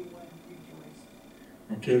everyone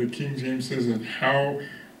rejoiced. Okay, the King James says, and how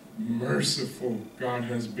merciful God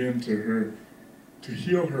has been to her. To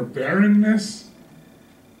heal her barrenness.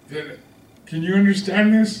 Can you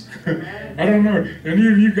understand this? I don't know. Any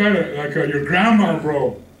of you got your grandma,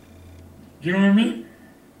 bro? You know what I mean?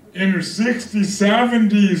 In her 60s,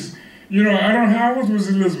 70s. You know, I don't know how old was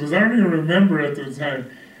Elizabeth. I don't even remember at the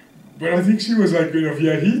time. But I think she was like,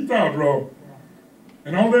 viejita, bro.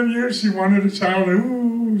 And all them years she wanted a child.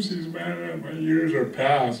 Ooh, she's man, my years are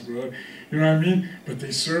past, bro. You know what I mean? But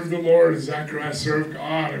they served the Lord. Zachariah served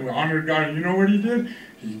God and honored God. And you know what he did?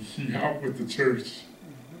 He helped with the church.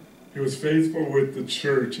 He was faithful with the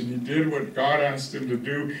church, and he did what God asked him to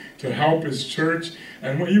do to help his church.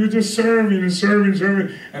 And he was just serving and serving,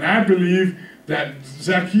 serving. And I believe that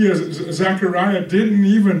Zachariah didn't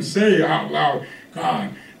even say out loud,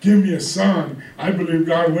 God, give me a son. I believe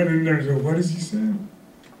God went in there and said, what does he say?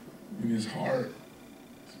 In his heart.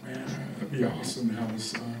 Man, that'd be awesome to have a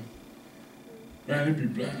son. Man, it'd be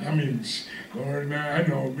blessed. I mean, Lord, man, I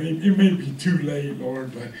know it may be too late,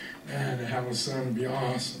 Lord, but man, to have a son would be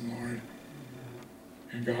awesome, Lord.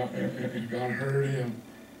 And God heard him.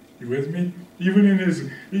 You with me? Even in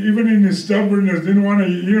his stubbornness, didn't want to,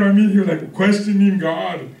 you know what I mean? He was like questioning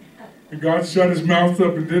God. And God shut his mouth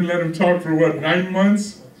up and didn't let him talk for what, 9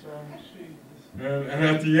 months? And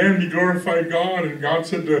at the end, he glorified God. And God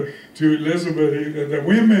said to Elizabeth, the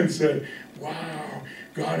women said, wow,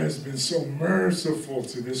 God has been so merciful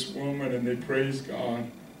to this woman. And they praised God.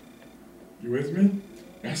 You with me?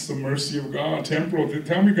 That's the mercy of God. Temporal.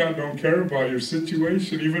 Tell me God don't care about your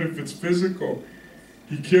situation, even if it's physical.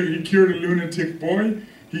 He cured a lunatic boy.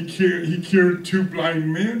 He cured 2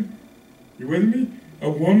 blind men. You with me? A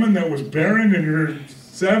woman that was barren in her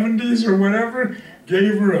 70s or whatever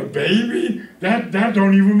gave her a baby. That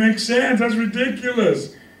don't even make sense. That's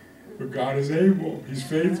ridiculous. But God is able. He's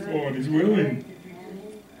faithful and he's willing.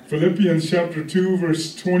 Philippians chapter 2,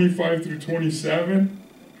 verse 25 through 27.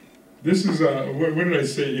 This is what did I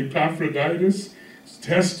say? Epaphroditus'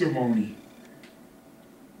 testimony.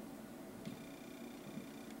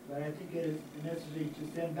 But I think it is necessary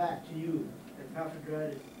to send back to you,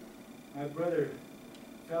 Epaphroditus, my brother,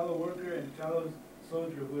 fellow worker and fellow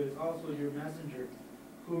soldier, who is also your messenger,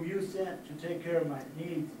 whom you sent to take care of my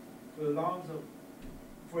needs, for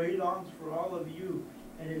he longs for all of you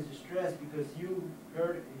and is distressed because you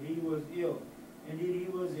heard he was ill. Indeed,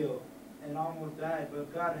 he was ill and almost died,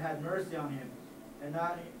 but God had mercy on him, and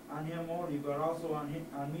not on him only, but also on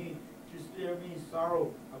me, to spare me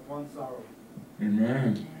sorrow upon sorrow.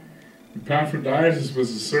 Amen. Epaphroditus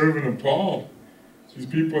was a servant of Paul. These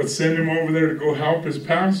people had sent him over there to go help his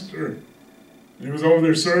pastor. And he was over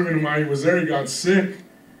there serving him. While he was there, he got sick.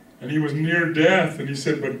 And he was near death. And he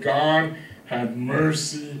said, but God had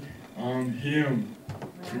mercy on him.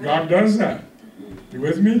 And God does that. You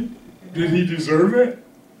with me? Did he deserve it?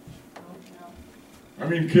 I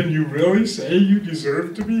mean, can you really say you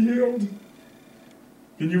deserve to be healed?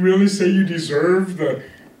 Can you really say you deserve the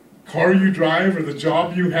car you drive or the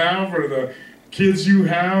job you have or the kids you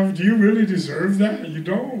have? Do you really deserve that? You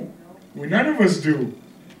don't. None of us do.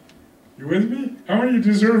 You with me? How many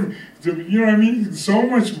deserve, you know what I mean? So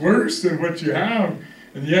much worse than what you have.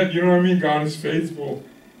 And yet, you know what I mean? God is faithful.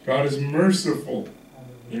 God is merciful.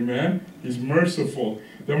 Amen? He's merciful.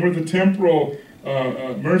 Then we're the temporal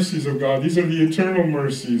mercies of God. These are the eternal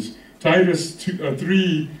mercies. Titus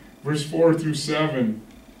 3, verse 4 through 7.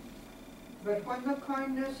 But when the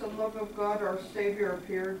kindness and love of God our Savior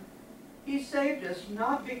appeared, he saved us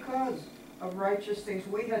not because of righteous things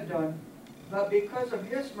we had done, but because of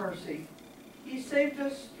his mercy. He saved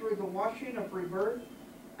us through the washing of rebirth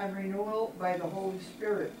and renewal by the Holy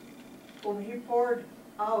Spirit, whom he poured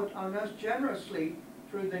out on us generously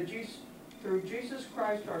through Jesus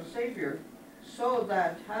Christ our Savior, so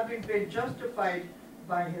that, having been justified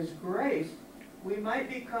by his grace, we might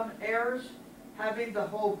become heirs, having the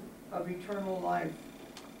hope of eternal life.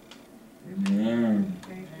 Amen.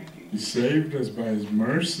 Thank you, Jesus. He saved us by his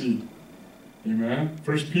mercy. Amen.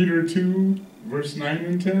 1 Peter 2, verse 9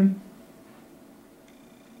 and 10.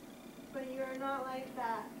 But you are not like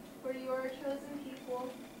that, for you are a chosen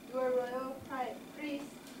people, you are royal priests,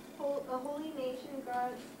 a holy nation,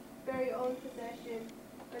 God's very own possession.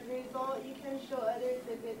 As a result, you can show others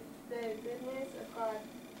the goodness of God.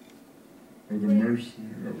 Or the mercy.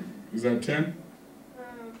 Is that 10? No,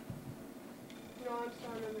 I'm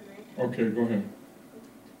still on number 9. Okay, go ahead.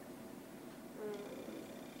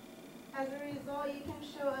 As a result, you can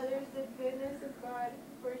show others the goodness of God,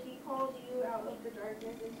 for he called you out of the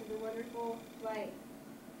darkness into the wonderful light.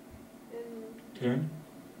 And 10?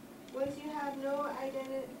 once you have no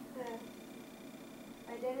identity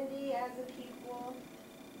as a people,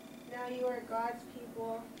 now you are God's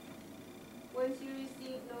people. Once you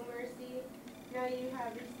received no mercy, now you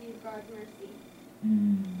have received God's mercy.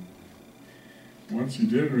 Once you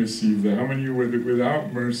did receive that, how many of you were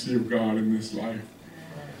without mercy of God in this life?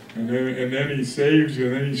 And then he saved you,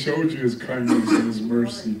 and then he showed you his kindness and his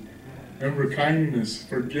mercy. Remember, kindness,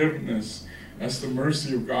 forgiveness, that's the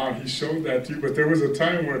mercy of God. He showed that to you, but there was a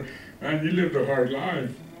time where, man, you lived a hard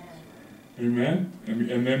life. Amen?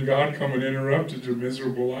 And then God come and interrupted your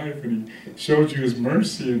miserable life, and he showed you his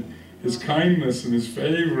mercy and his kindness and his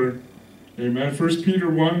favor. Amen? 1 Peter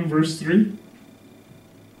 1, verse 3.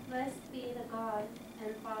 Blessed be the God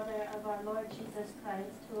and Father of our Lord Jesus Christ,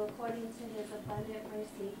 who according to his abundant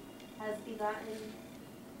mercy has begotten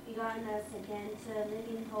us again to a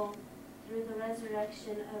living hope through the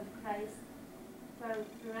resurrection of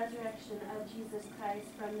Jesus Christ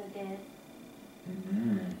from the dead.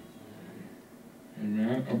 Amen.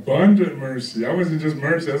 Amen. Abundant mercy. That wasn't just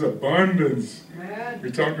mercy, that's abundance. Amen.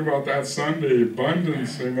 We talked about that Sunday.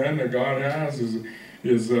 Abundance, amen, that God has is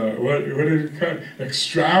what did it call?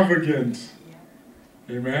 Extravagant.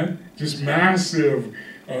 Amen. Just massive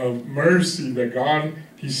mercy that God,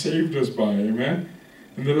 he saved us by. Amen.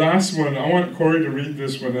 And the last one, I want Corey to read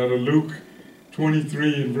this one out of Luke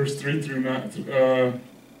 23 and verse 3 through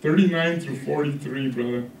 39 through 43,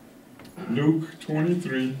 brother. Luke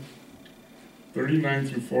 23, 39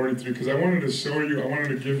 through 43, because I wanted to show you, I wanted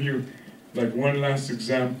to give you like one last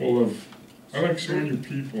example of, I like showing you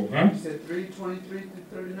people, huh? You said 3:23 through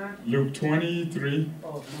 39? Luke 23,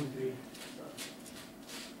 Oh, 23.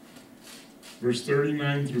 verse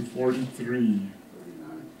 39 through 43. 39,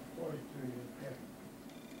 43,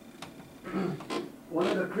 okay. One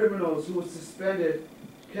of the criminals who was suspended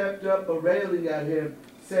kept up a railing at him,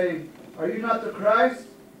 saying, "Are you not the Christ,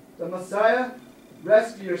 the Messiah?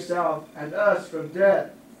 Rescue yourself and us from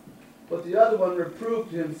death." But the other one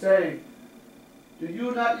reproved him, saying, "Do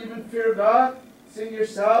you not even fear God, seeing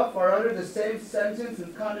yourself are under the same sentence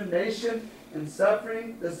and condemnation and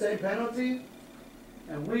suffering the same penalty?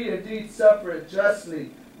 And we indeed suffer it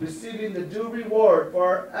justly, receiving the due reward for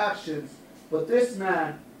our actions. But this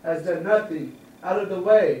man has done nothing out of the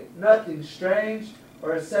way, nothing strange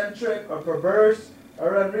or eccentric or perverse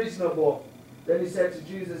or unreasonable." Then he said to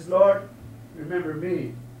Jesus, "Lord, remember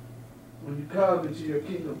me when you come into your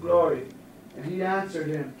kingdom of glory." And he answered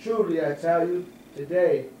him, "Truly I tell you,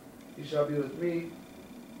 today you shall be with me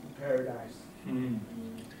in paradise."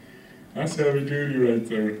 That's heavy duty right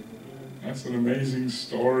there. That's an amazing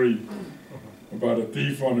story about a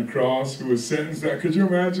thief on the cross who was sentenced. That could you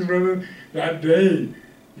imagine, brother? That day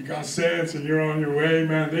you got sentenced and you're on your way,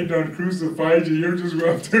 man. They done crucified you. You're just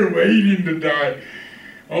up there waiting to die.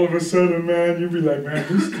 All of a sudden, man, you'd be like, man,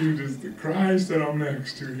 this dude is the Christ that I'm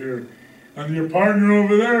next to here. And your partner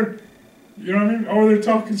over there, you know what I mean? Oh, they're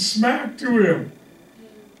talking smack to him.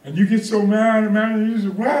 And you get so mad, man, and you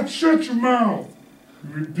just, "What? Shut your mouth."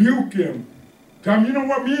 You rebuke him. Tell him, "You know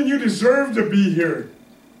what? Me and you deserve to be here.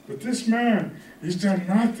 But this man, he's done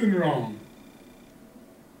nothing wrong."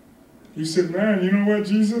 He said, "Man, you know what,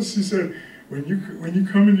 Jesus?" He said, when you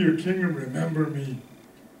come into your kingdom, remember me."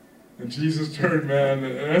 And Jesus turned, man,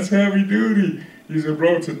 and that's heavy duty. He said,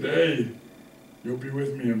 "Bro, today you'll be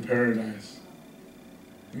with me in paradise."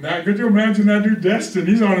 And that, could you imagine that dude destined?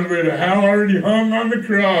 He's on his way to hell, already hung on the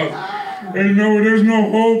cross. And there's no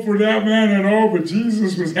hope for that man at all, but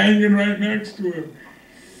Jesus was hanging right next to him.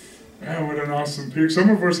 Man, what an awesome picture. Some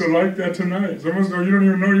of us are like that tonight. Some of us know you don't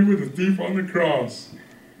even know you were the thief on the cross.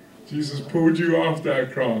 Jesus pulled you off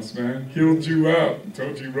that cross, man. Healed you up.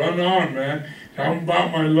 Told you, run on, man. Tell him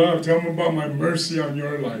about my love. Tell him about my mercy on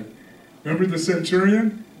your life. Remember the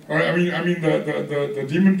centurion? Or I mean the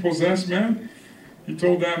demon-possessed man? He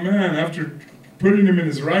told that man, after putting him in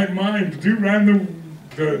his right mind, the dude ran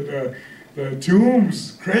the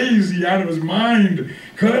tombs crazy out of his mind,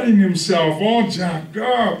 cutting himself, all jacked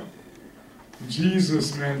up.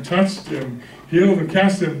 Jesus, man, touched him, healed him,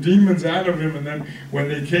 cast them demons out of him, and then when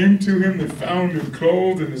they came to him, they found him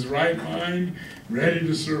clothed in his right mind, ready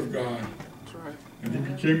to serve God. That's right. And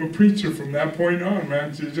he became a preacher from that point on,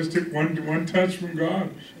 man. So he just took one touch from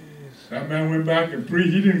God. Jeez. That man went back and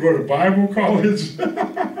preached. He didn't go to Bible college.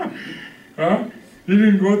 Huh? He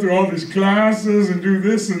didn't go through all these classes and do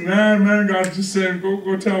this and that. Man, God just said,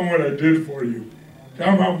 go tell him what I did for you.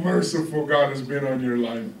 Tell them how merciful God has been on your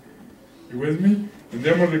life. You with me? And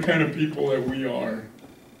them are the kind of people that we are.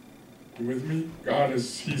 You with me?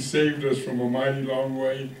 He saved us from a mighty long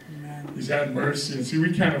way. Amen. He's had mercy. And see,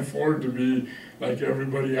 we can't afford to be like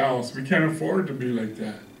everybody else. We can't afford to be like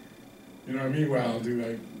that. You know what I mean?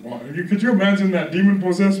 Well, could you imagine that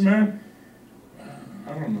demon-possessed man?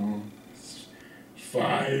 I don't know. It's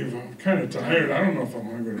 5. I'm kind of tired. I don't know if I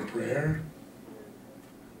want to go to prayer.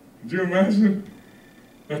 Could you imagine?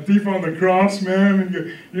 That thief on the cross, man. And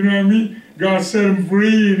you know what I mean? God set him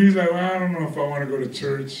free, and he's like, well, I don't know if I want to go to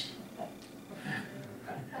church.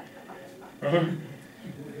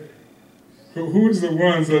 Who was the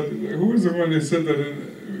one that said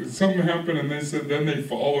that something happened and they said then they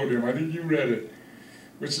followed him? I think you read it.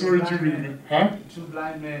 Which story did you read? Huh? The 2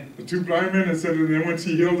 blind men. The 2 blind men that said that then once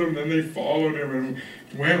he healed them, then they followed him and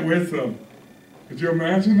went with him. Could you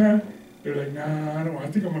imagine that? They're like, nah, I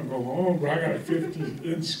think I'm going to go home, bro. I got a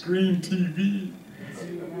 50-inch screen TV.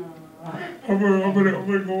 I'm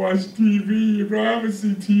gonna go watch TV, bro. I haven't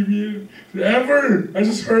seen TV ever. I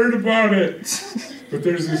just heard about it. But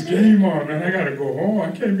there's this game on, man. I gotta go home.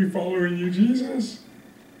 I can't be following you, Jesus.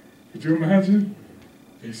 Could you imagine?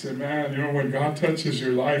 He said, man, you know, when God touches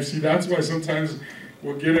your life, see, that's why sometimes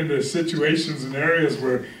we'll get into situations and areas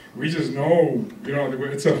where we just know, you know,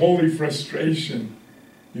 it's a holy frustration.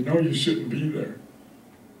 You know you shouldn't be there.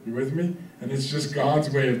 You with me? And it's just God's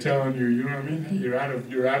way of telling you, you know what I mean? Hey, you're out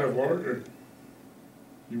of order.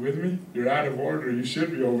 You with me? You're out of order. You should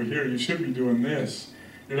be over here. You should be doing this.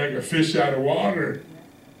 You're like a fish out of water.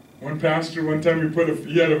 One pastor, one time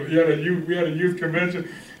we had a youth convention,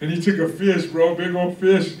 and he took a fish, bro, big old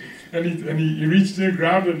fish, and he reached in,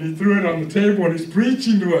 grabbed it, and he threw it on the table, and he's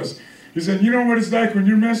preaching to us. He said, you know what it's like when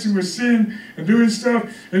you're messing with sin and doing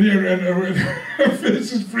stuff, and a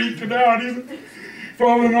fish is freaking out. He's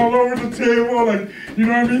falling all over the table, like, you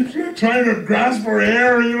know what I mean, trying to grasp for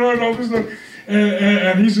air, you know, and all this stuff.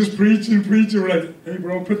 And he's just preaching. We're like, hey,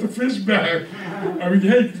 bro, put the fish back. I mean,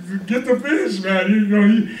 hey, get the fish, man. You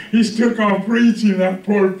know, he took off preaching. That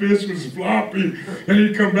poor fish was floppy. And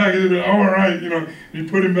he'd come back and he'd be like, all right, you know. He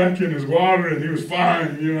put him back in his water, and he was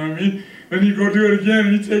fine, you know what I mean? Then he'd go do it again,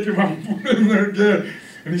 and he'd take him out and put him there again.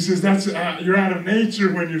 And he says, you're out of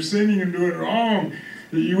nature when you're sinning and doing wrong.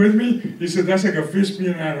 Are you with me? He said, that's like a fish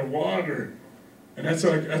being out of water. And that's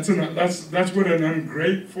what an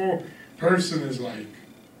ungrateful person is like.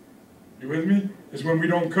 You with me? It's when we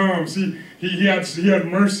don't come. See, he had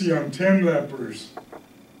mercy on 10 lepers.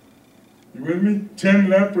 You with me? 10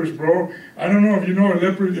 lepers, bro. I don't know if you know a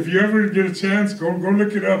leper. If you ever get a chance, go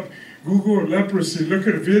look it up. Google leprosy. Look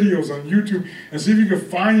at videos on YouTube and see if you can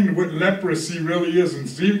find what leprosy really is, and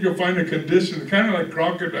see if you can find a condition, kind of like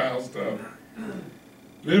crocodile stuff.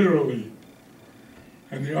 Literally.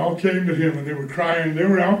 And they all came to him, and they were crying. They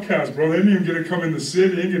were outcasts, bro. They didn't even get to come in the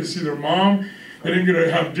city. They didn't get to see their mom. They didn't get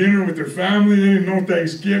to have dinner with their family. They didn't know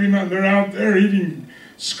Thanksgiving. They're out there eating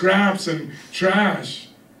scraps and trash.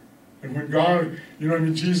 And when God, you know what I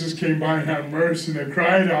mean, Jesus came by and had mercy, and they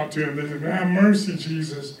cried out to him. They said, have mercy,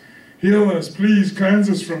 Jesus. Heal us. Please cleanse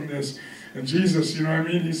us from this. And Jesus, you know what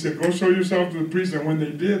I mean, he said, go show yourself to the priest. And when they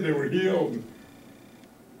did, they were healed.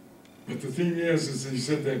 But the thing is he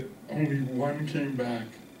said that only one came back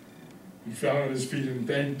and fell at his feet and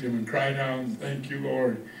thanked him and cried out, thank you,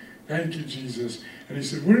 Lord. Thank you, Jesus. And he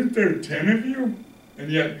said, weren't there 10 of you? And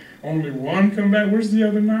yet only one come back? Where's the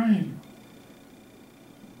other 9?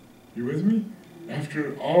 You with me?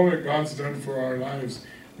 After all that God's done for our lives,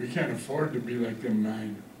 we can't afford to be like them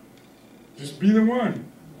 9. Just be the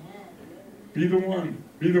one. Be the one.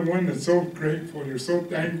 Be the one that's so grateful. You're so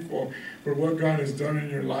thankful for what God has done in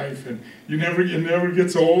your life. And it never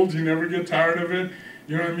gets old. You never get tired of it.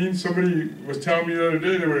 You know what I mean? Somebody was telling me the other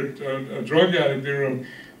day they were a drug addict. They were on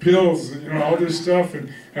pills, you know, all this stuff.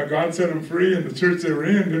 And how God set them free. And the church they were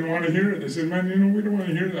in didn't want to hear it. They said, man, you know, we don't want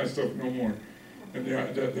to hear that stuff no more. And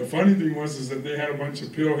the funny thing was that they had a bunch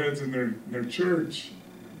of pill heads in their church.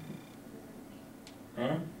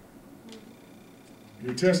 Huh?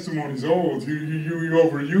 Your testimony's old. You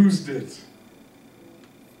overused it.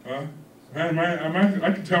 Huh? Man,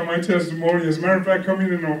 I can tell my testimony. As a matter of fact,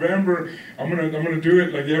 coming in November, I'm gonna do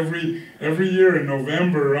it like every year in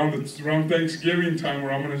November around Thanksgiving time,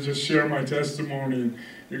 where I'm gonna just share my testimony, and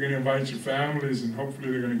you're gonna invite your families, and hopefully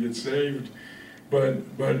they're gonna get saved. But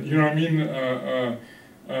you know what I mean?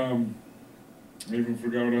 I even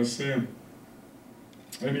forgot what I was saying.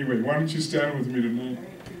 Anyway, why don't you stand with me tonight?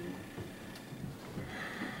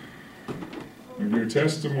 And your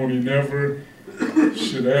testimony never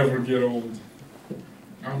should ever get old.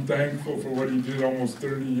 I'm thankful for what he did almost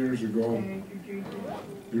 30 years ago. Thank you, Jesus.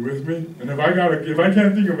 You with me? And if I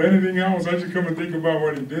can't think of anything else, I just come and think about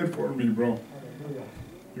what he did for me, bro.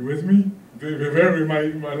 You with me? If ever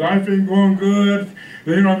my life ain't going good,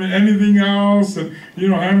 you know, I mean, anything else, and you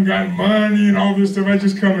know, I haven't got money and all this stuff, I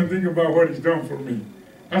just come and think about what he's done for me.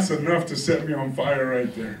 That's enough to set me on fire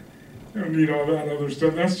right there. You don't need all that other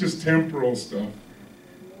stuff. That's just temporal stuff.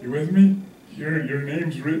 You with me? Your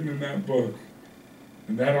name's written in that book.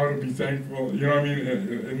 And that ought to be thankful, you know what I mean,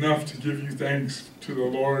 enough to give you thanks to the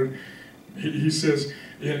Lord. He says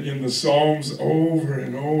in the Psalms over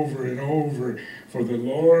and over and over, for the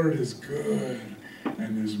Lord is good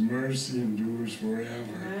and his mercy endures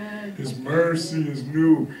forever. His mercy is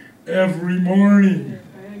new every morning.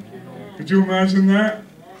 Could you imagine that?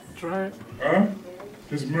 That's right. Huh?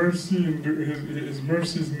 His mercy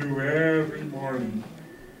is new every morning.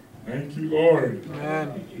 Thank you, Lord.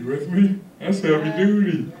 Amen. You with me? That's heavy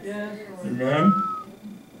duty. Yes. Amen.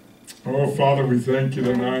 Oh, Father, we thank you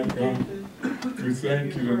tonight, God. We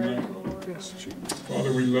thank you tonight. Yes, Jesus.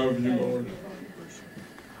 Father, we love you, Lord.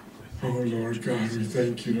 Oh, Lord God, we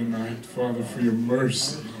thank you tonight, Father, for your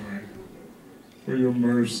mercy, Lord. For your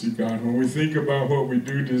mercy, God. When we think about what we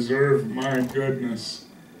do deserve, my goodness.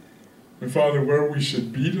 And Father, where we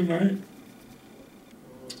should be tonight,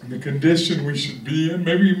 the condition we should be in,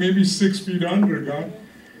 maybe 6 feet under, God.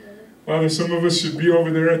 Father, some of us should be over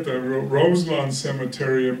there at the Roselawn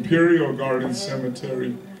Cemetery, Imperial Garden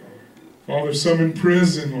Cemetery. Father, some in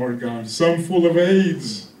prison, Lord God, some full of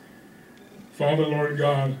AIDS. Father, Lord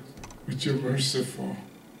God, but you're merciful.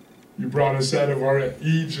 You brought us out of our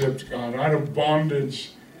Egypt, God, out of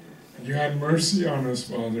bondage. And you had mercy on us,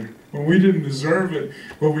 Father, when we didn't deserve it.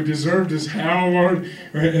 What we deserved is hell, Lord,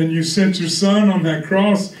 and you sent your Son on that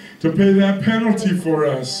cross to pay that penalty for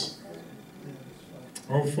us.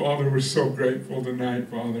 Oh, Father, we're so grateful tonight,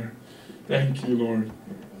 Father. Thank you, Lord.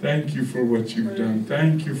 Thank you for what you've done.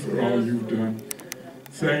 Thank you for all you've done.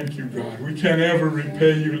 Thank you, God. We can't ever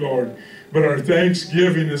repay you, Lord, but our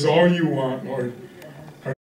thanksgiving is all you want, Lord.